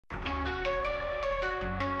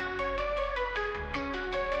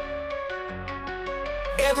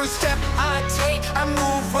Every step I take, I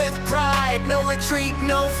move with pride. No retreat,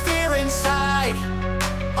 no fear inside.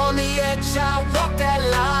 On the edge, I walk that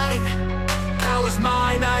line. Power's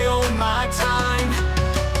mine, I own my time.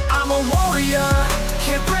 I'm a warrior,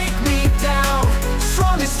 can't break me down.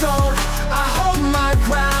 Strong as stone, I hold my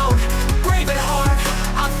ground. Brave at heart,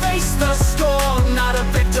 I face the storm. Not a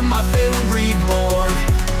victim, I've been reborn.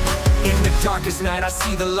 In the darkest night, I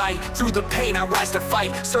see the light. Through the pain, I rise to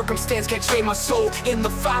fight. Circumstance can't chain my soul. In the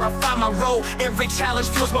fire, I find my role. Every challenge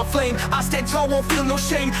fuels my flame. I stand tall, won't feel no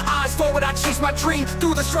shame. Eyes forward, I chase my dream.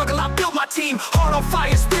 Through the struggle, I build my team. Heart on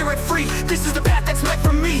fire, spirit free. This is the path that's meant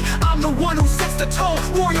for me. I'm the one who sets the tone.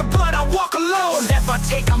 Warrior blood, I walk alone. Step I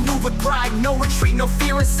take, I move with pride. No retreat, no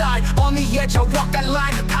fear inside. On the edge, I walk that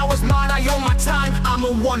line. Power's mine, I own my time. I'm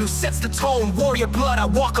the one who sets the tone. Warrior blood, I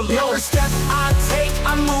walk alone. Every step I take,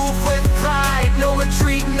 I move with pride. No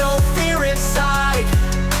retreat, no fear inside.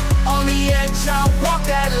 On the edge, I walk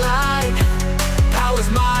that line. Power's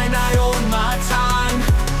mine, I own my time.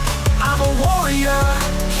 I'm a warrior,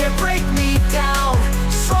 can't break me down.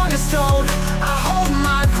 Strong as stone, I hold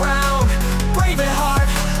my ground. Brave at heart,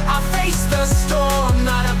 I face the storm.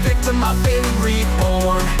 Not a victim, I've been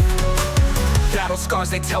reborn. Battle scars,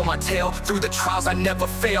 they tell my tale. Through the trials, I never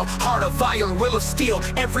fail. Heart of iron, will of steel.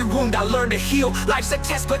 Every wound I learn to heal. Life's a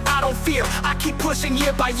test, but I don't fear. I keep pushing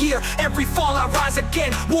year by year. Every fall, I rise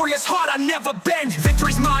again. Warrior's heart, I never bend.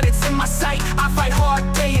 Victory's mine, it's in my sight. I fight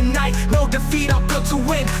hard day and night. No defeat, I'm built to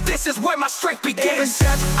win. This is where my strength begins. Every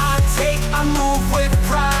step I take, I move with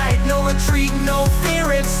pride. No retreat, no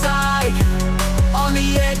fear inside. On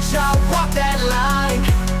the edge, I walk that line.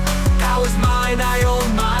 Power's mine, I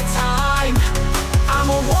own my time. I'm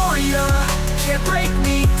a warrior, can't break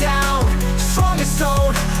me down. Strong as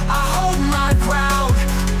stone, I hold my ground.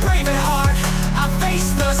 Brave at heart, I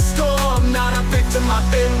face the storm. Not a victim, I've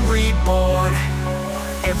been reborn.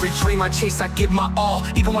 Every dream I chase, I give my all.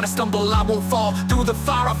 Even when I stumble, I won't fall. Through the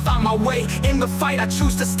fire, I find my way. In the fight, I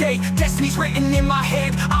choose to stay. Destiny's written in my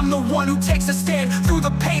hand. I'm the one who takes a stand. Through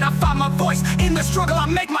the pain, I find my voice. In the struggle, I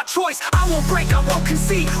make my choice. I won't break, I won't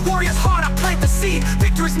concede. Warrior's heart, I plant the seed.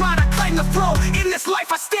 Victory's mine, I claim the throne. In this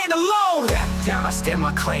life, I stand alone. Back down, I stand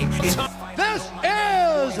my claim. This is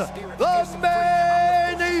the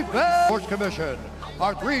main event. Sports Commission.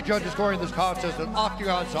 Our three judges scoring this contest an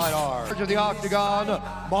octagon side are. Judge of the octagon,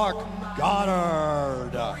 Mark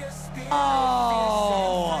Goddard.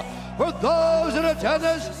 Oh, for those in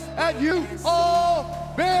attendance and you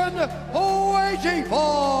all been waiting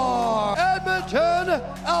for, Edmonton,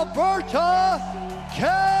 Alberta,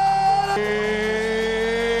 Canada.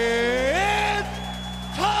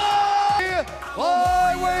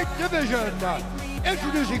 Flyweight division.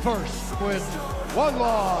 Introducing first with one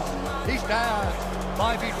loss. He stands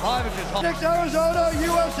 5 feet 5 inches. Next, Arizona,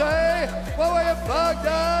 USA, by way of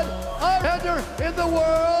Baghdad, a contender in the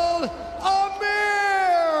world,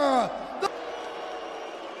 Amir.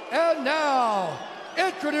 And now,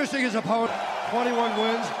 introducing his opponent, 21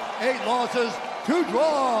 wins, 8 losses, 2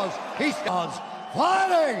 draws. He stands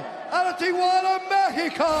fighting out of Tijuana,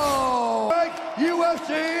 Mexico.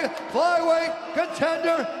 UFC flyweight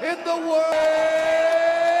contender in the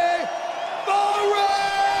world, Moreno.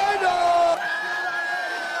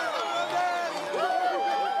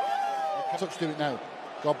 Let's do it now.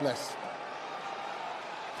 God bless.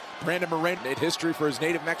 Brandon Moreno made history for his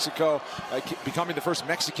native Mexico, becoming the first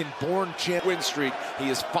Mexican-born champ win streak. He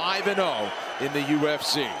is 5-0 in the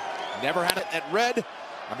UFC. Never had it at red.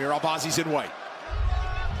 AmirAlbazi's in white.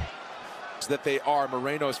 That they are.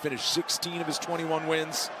 Moreno has finished 16 of his 21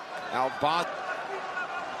 wins. Albazi.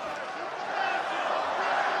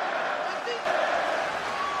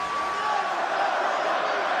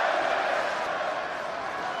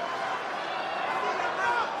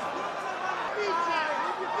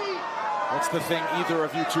 What's the thing either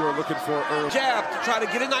of you two are looking for early? Jab to try to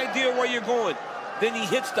get an idea where you're going. Then he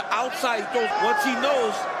hits the outside, goes once he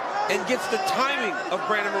knows and gets the timing of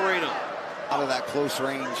Brandon Moreno. Out of that close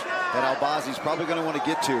range that Albazi's probably going to want to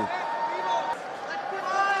get to.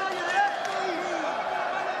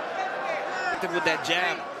 With that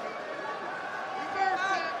jab.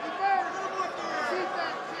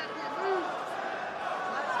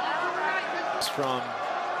 From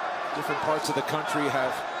different parts of the country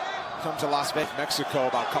have come to Las Vegas, Mexico,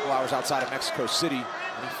 about a couple hours outside of Mexico City, and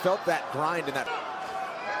he felt that grind in that.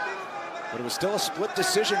 But it was still a split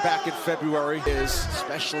decision back in February,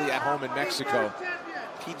 especially at home in Mexico.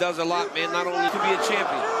 He does a lot, man, not only to be a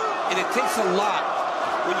champion, and it takes a lot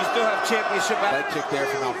when you still have championship. Leg kick there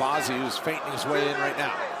from Albazi, who's fainting his way in right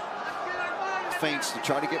now. Feints to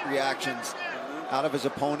try to get reactions out of his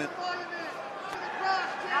opponent.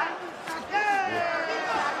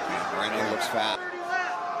 moves fast.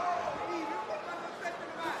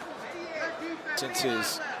 Since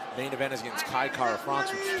his main event is against Kai Kara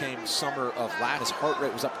France, which came summer of last, his heart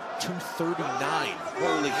rate was up 239.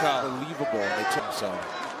 Holy cow. Unbelievable. And they took him, so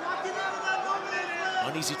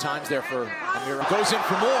uneasy times there for Amir. Goes in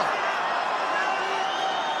for more.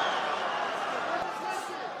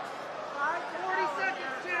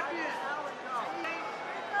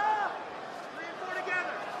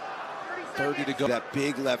 .30 to go. That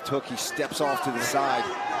big left hook, he steps off to the side.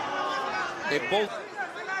 They both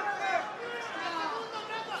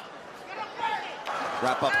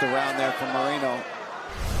Wrap up the round there from Moreno.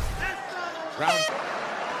 Round.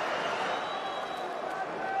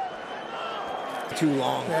 Too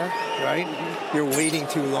long, right? You're waiting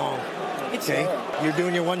too long. Okay, you're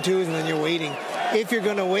doing your 1-2s and then you're waiting. If you're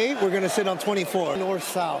gonna wait, we're gonna sit on 24. North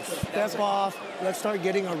south. Step off. Let's start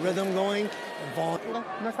getting a rhythm going.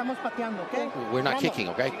 We're not kicking,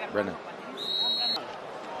 okay, Brendan?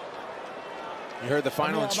 You heard the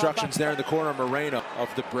final instructions there in the corner. Moreno of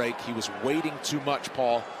the break. He was waiting too much,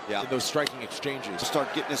 Paul, in those striking exchanges.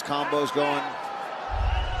 Start getting his combos going.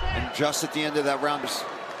 And just at the end of that round,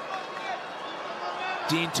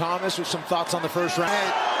 Dean Thomas with some thoughts on the first round.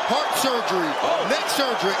 Heart surgery, neck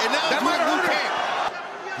surgery, and now he's doing boot camp.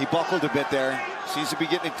 he buckled a bit there. Seems to be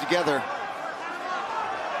getting it together.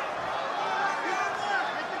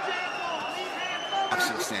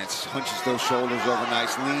 Boxing stance, hunches those shoulders over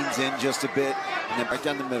nice, leans in just a bit, and then right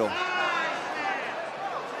down the middle.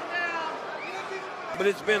 But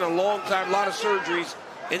it's been a long time, a lot of surgeries,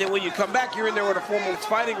 and then when you come back, you're in there with a former that's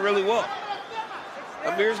fighting really well.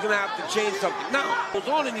 Amir's going to have to change something. Now, goes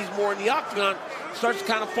on and he's more in the octagon, starts to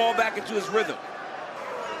kind of fall back into his rhythm.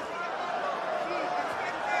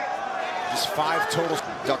 Just 5 total.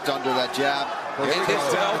 Ducked under that jab. This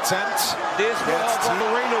will help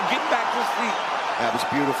Moreno get back to his feet. That was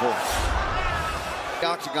beautiful. The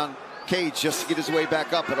octagon cage just to get his way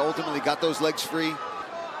back up, but ultimately got those legs free.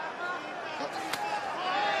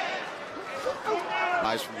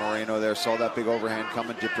 Nice from Moreno there. Saw that big overhand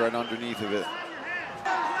coming, dipped right underneath of it.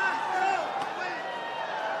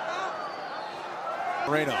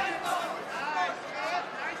 Moreno.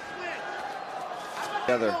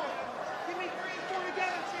 Together.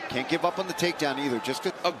 Can't give up on the takedown either. Just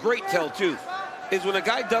good. A great tell, too, is when a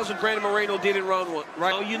guy does what Brandon Moreno did in round 1,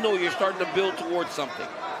 right now you know you're starting to build towards something.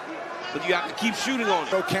 But you have to keep shooting on it.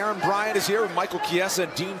 So Karen Bryant is here with Michael Chiesa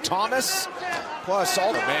and Dean Thomas. Plus,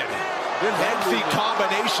 all the lengthy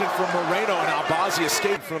combination from Moreno, and Albazi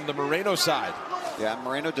escaped from the Moreno side. Yeah,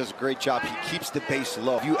 Moreno does a great job. He keeps the base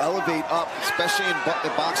low. If you elevate up, especially in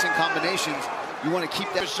the boxing combinations, you want to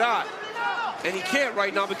keep that shot. And he can't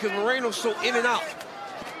right now because Moreno's so in and out.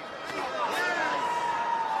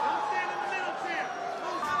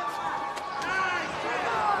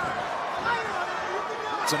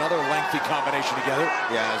 It's another lengthy combination together.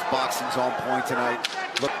 Yeah, his boxing's on point tonight.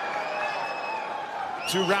 Look.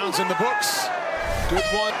 2 rounds in the books. Good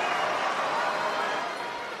one.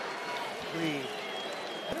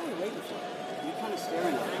 What are we waiting for? You're kind of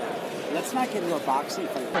staring at that. Let's not get into a boxing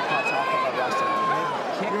fight.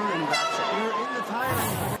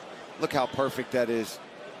 Look how perfect that is.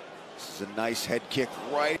 This is a nice head kick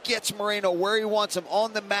right. Gets Moreno where he wants him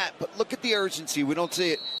on the mat, but look at the urgency. We don't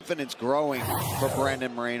see it. Confidence growing for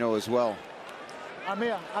Brandon Moreno as well.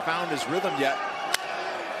 Found his rhythm yet.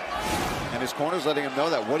 And his corner's letting him know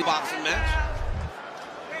that. What Boxing match.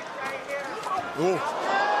 Ooh.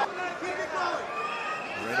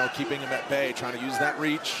 Moreno keeping him at bay, trying to use that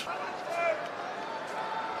reach.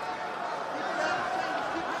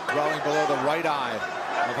 Dwelling below the right eye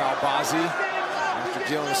of Albazi after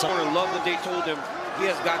dealing with someone. I love what they told him. He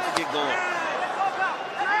has got to get going.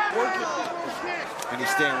 Working. And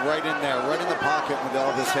he's staying right in there, right in the pocket with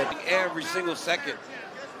all this head. Every single second.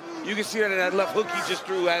 You can see that left hook he just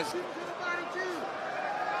threw as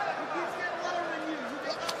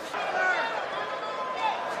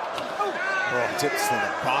tips to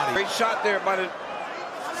the body. great shot there by the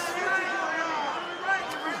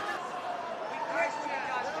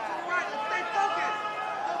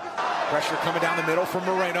Pressure coming down the middle from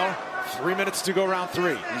Moreno. 3 minutes to go, round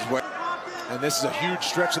 3. And this is a huge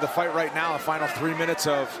stretch of the fight right now. The final 3 minutes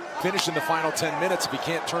of finishing the final 10 minutes if he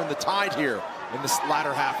can't turn the tide here in this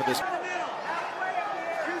latter half of this.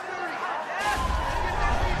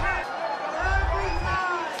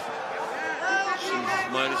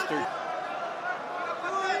 -3.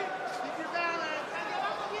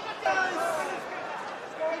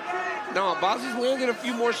 No, Albazi's landed a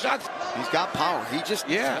few more shots. He's got power. He just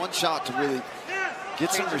needs one shot to really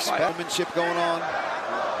get some respectmanship going on.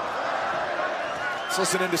 Let's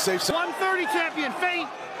listen in to save some. 130 champion, feint.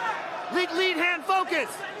 Lead hand focus.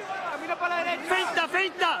 Feinta,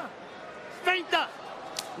 feinta. Feinta.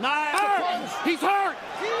 Nice. Hurt. He's hurt.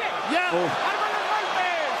 Yeah.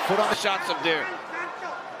 Put on the shots up there.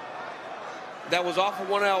 That was off of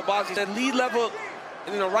one of Albazi. That lead level,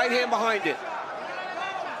 and then a right hand behind it.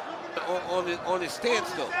 On his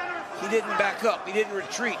standstill. He didn't back up. He didn't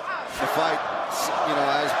retreat. The fight, you know,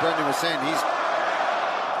 as Brendan was saying,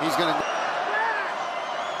 he's going to...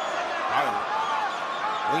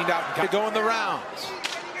 Leaned out and go in the rounds.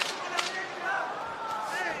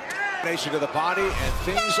 Nation to the body, and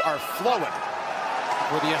things are flowing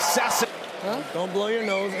for the assassin. Huh? Don't blow your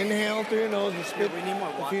nose. Inhale through your nose and spit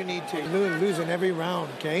if you need to. Losing every round,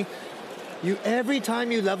 okay? Every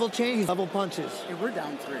time you level change, level punches. Hey, we're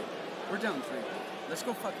down 3. We're down 3. Let's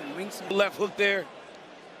go fucking wing some. Left hook there.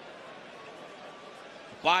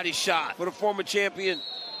 Body shot for the former champion.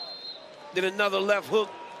 Then another left hook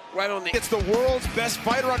right on the... It's the world's best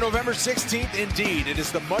fighter on November 16th. Indeed, it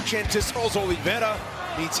is the much anticipated Oliveira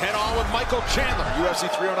meets head-on with Michael Chandler. UFC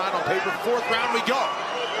 309 on paper. 4th round we go.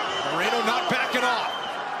 Moreno not backing off.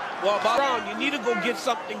 Well, about round, you need to go get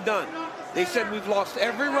something done. They said we've lost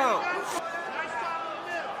every round.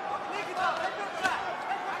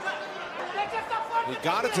 He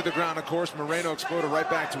got it to the ground, of course. Moreno exploded right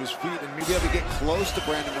back to his feet, and be able to get close to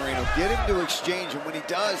Brandon Moreno, get him to exchange, and when he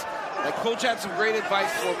does... Like coach had some great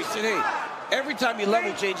advice for him. He said, hey, every time you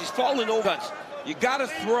level change, he's falling over. You got to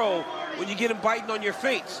throw when you get him biting on your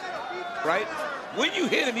face, right? When you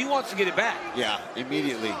hit him, he wants to get it back. Yeah,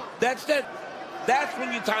 immediately. That's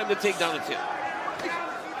when you time to take down a tip.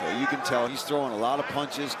 Yeah, you can tell he's throwing a lot of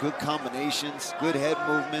punches, good combinations, good head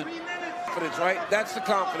movement. Confidence, right? That's the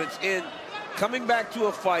confidence in coming back to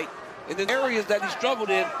a fight in the areas that he struggled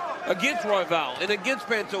in against Royval and against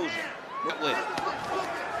Pantoja.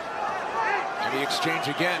 And the exchange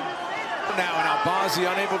again. Now, and Albazi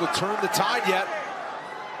unable to turn the tide yet.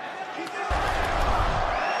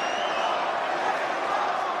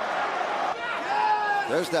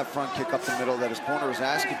 There's that front kick up the middle that his corner was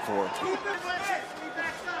asking for.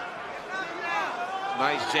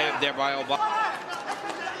 Nice jab there by Albazi.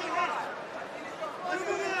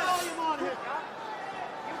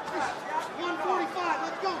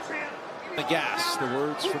 The gas, the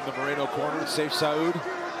words from the Moreno corner, Safe Saud.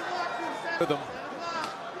 With them.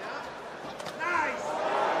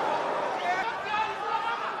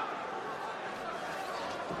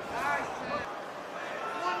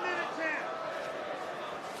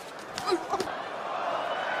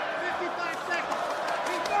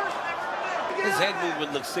 His head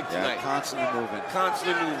movement looks sick tonight. Constantly moving.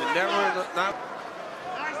 Constantly moving. Never not.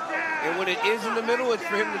 And when it is in the middle, it's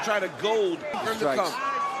for him to try to goad for him to come.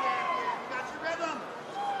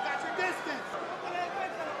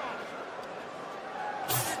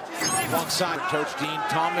 Alongside Coach Dean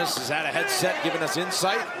Thomas is at a headset giving us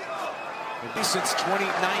insight. Since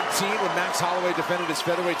 2019 when Max Holloway defended his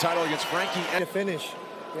featherweight title against Frankie. To finish,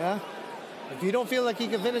 yeah? If you don't feel like you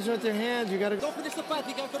can finish with your hands, you gotta don't finish the fight,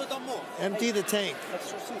 you gotta go to the more. Empty the tank.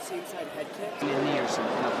 Let's just see inside head kick. In the knee or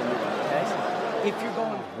something, nothing new, okay? If you're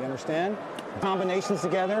going... You understand? Combinations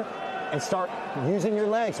together and start using your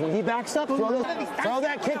legs. When he backs up, throw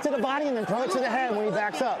that kick to the body and then throw it to the head when he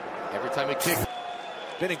backs up. Every time he kicks.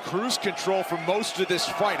 Been in cruise control for most of this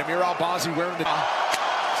fight. AmirAlbazi wearing the...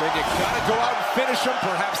 saying you gotta go out and finish him,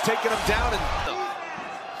 perhaps taking him down. And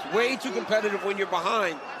it's way too competitive when you're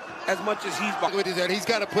behind as much as he's behind. He's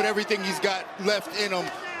got to put everything he's got left in him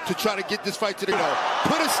to try to get this fight to the...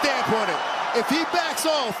 Put a stamp on it. If he backs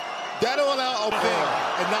off, that'll allow a thing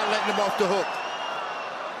and not letting him off the hook.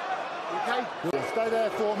 Okay, stay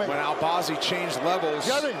there for me. When Albazi changed levels,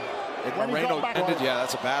 and Moreno ended, yeah,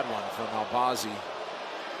 that's a bad one from Albazi.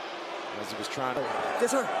 As he was trying to...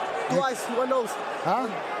 Yes, sir. 2 eyes, 1 nose. Huh?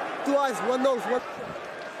 2 eyes, 1 nose.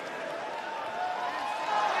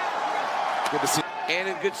 Good to see. And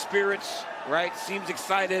in good spirits, right? Seems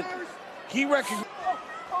excited. He recognized...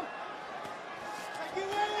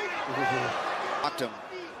 Knocked him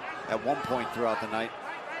at one point throughout the night.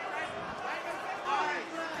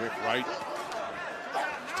 Quick right.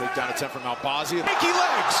 Takedown attempt from Albazi. Mickey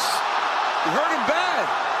legs! He hurt him bad.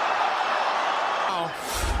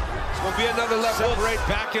 Will be another level. Separate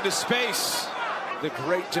back into space. The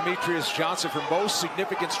great Demetrius Johnson for most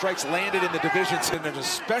significant strikes landed in the divisions, and an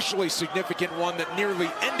especially significant one that nearly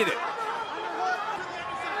ended it.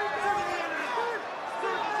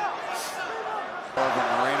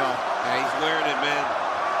 Moreno. Yeah, he's wearing it, man.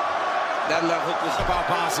 That left hook was about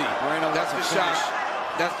Albazi. Moreno, that's the shot.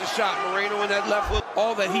 That's the shot. Moreno in that left hook.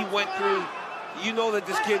 All that he went through, you know that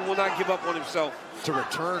this kid will not give up on himself. To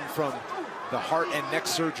return from the heart and neck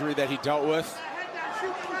surgery that he dealt with.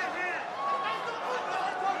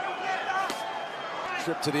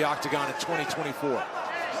 trip to the octagon in 2024.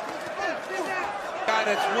 Guy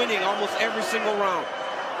that's winning almost every single round.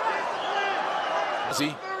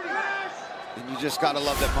 See? And you just got to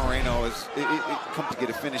love that Moreno is come to get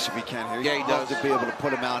a finish if he can here. Yeah, he does. To be able to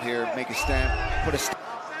put him out here, make a stand, put a.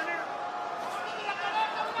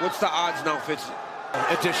 What's the odds now, Fitz?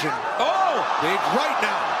 Edition. Oh! Big right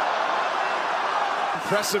now.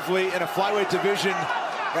 Impressively in a flyweight division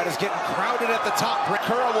that is getting crowded at the top.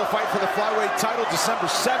 Curl will fight for the flyweight title December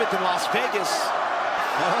 7th in Las Vegas.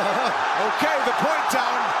 Okay, the point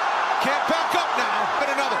down. Can't back up now. But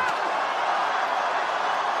another.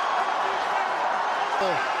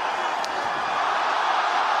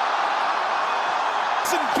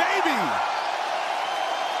 Listen, baby.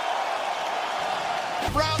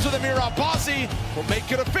 Rounds with AmirAlbazi will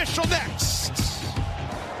make it official next.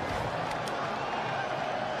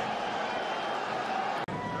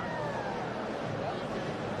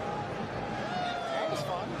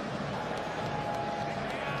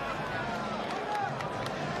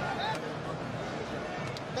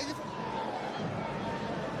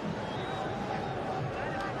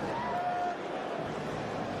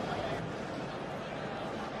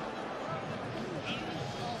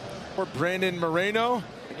 For Brandon Moreno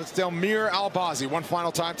against AmirAlbazi. One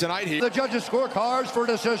final time tonight here. The judges' scorecards for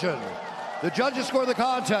decision. The judges score the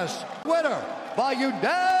contest. Winner by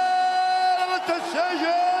unanimous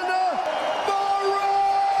decision, Moreno!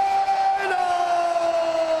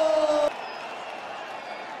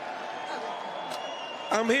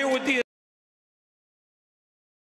 I'm here with the